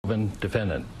Chauvin,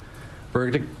 defendant.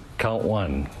 Verdict, count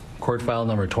 1. Court file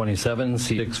number 27,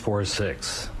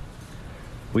 C646.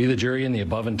 We, the jury, in the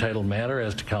above entitled matter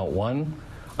as to count 1,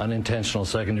 unintentional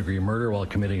second-degree murder while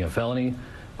committing a felony,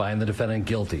 find the defendant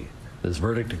guilty. This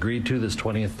verdict agreed to this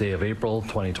 20th day of April,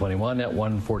 2021 at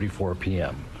 1:44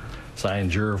 p.m.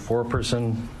 Signed, juror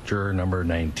foreperson, juror number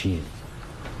 19.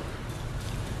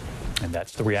 And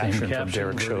that's the reaction from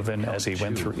Derek Chauvin as he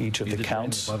went through each of the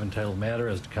counts. Above entitled matter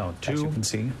as to count 2. As you can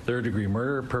see. Third-degree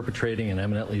murder, perpetrating an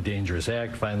eminently dangerous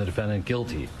act, find the defendant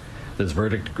guilty. This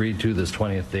verdict agreed to this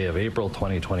 20th day of April,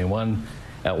 2021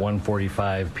 at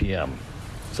 1:45 p.m.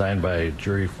 Signed by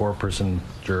jury foreperson,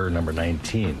 juror number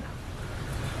 19.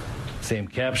 Same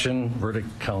caption, verdict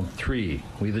count 3.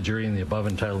 We, the jury, in the above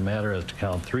entitled matter as to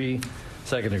count 3,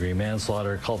 second-degree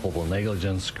manslaughter, culpable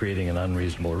negligence, creating an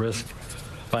unreasonable risk,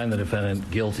 find the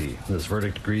defendant guilty. This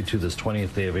verdict agreed to this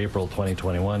 20th day of April,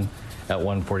 2021 at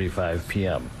 1:45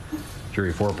 p.m.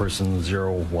 Jury foreperson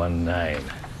 019.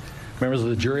 Members of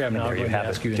the jury, I'm now going to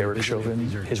ask you Derek Chauvin,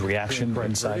 his reaction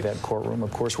inside that courtroom,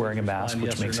 of course wearing a mask,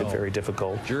 which makes it very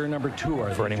difficult juror number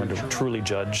 2 for anyone to truly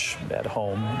judge at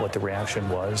home what the reaction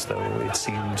was, though it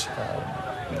seemed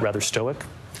rather stoic,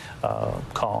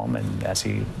 calm, and as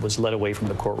he was led away from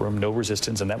the courtroom, no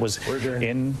resistance, and that was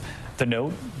in the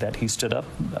note that he stood up.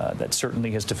 That certainly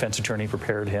his defense attorney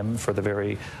prepared him for the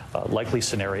very likely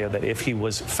scenario that if he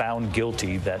was found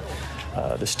guilty, that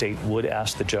the state would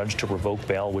ask the judge to revoke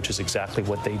bail, which is exactly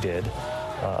what they did.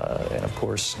 And of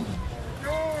course,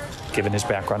 given his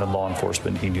background in law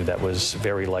enforcement, he knew that was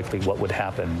very likely what would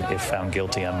happen if found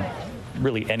guilty on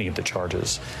really any of the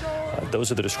charges.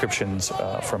 Those are the descriptions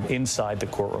from inside the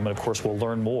courtroom, and of course we'll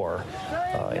learn more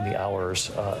in the hours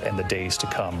and the days to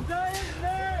come.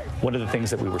 One of the things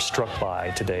that we were struck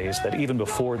by today is that even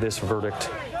before this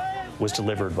verdict was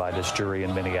delivered by this jury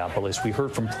in Minneapolis, we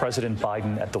heard from President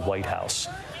Biden at the White House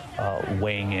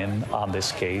weighing in on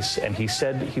this case, and he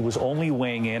said he was only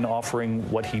weighing in, offering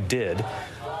what he did,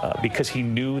 because he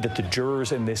knew that the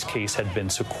jurors in this case had been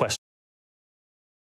sequestered.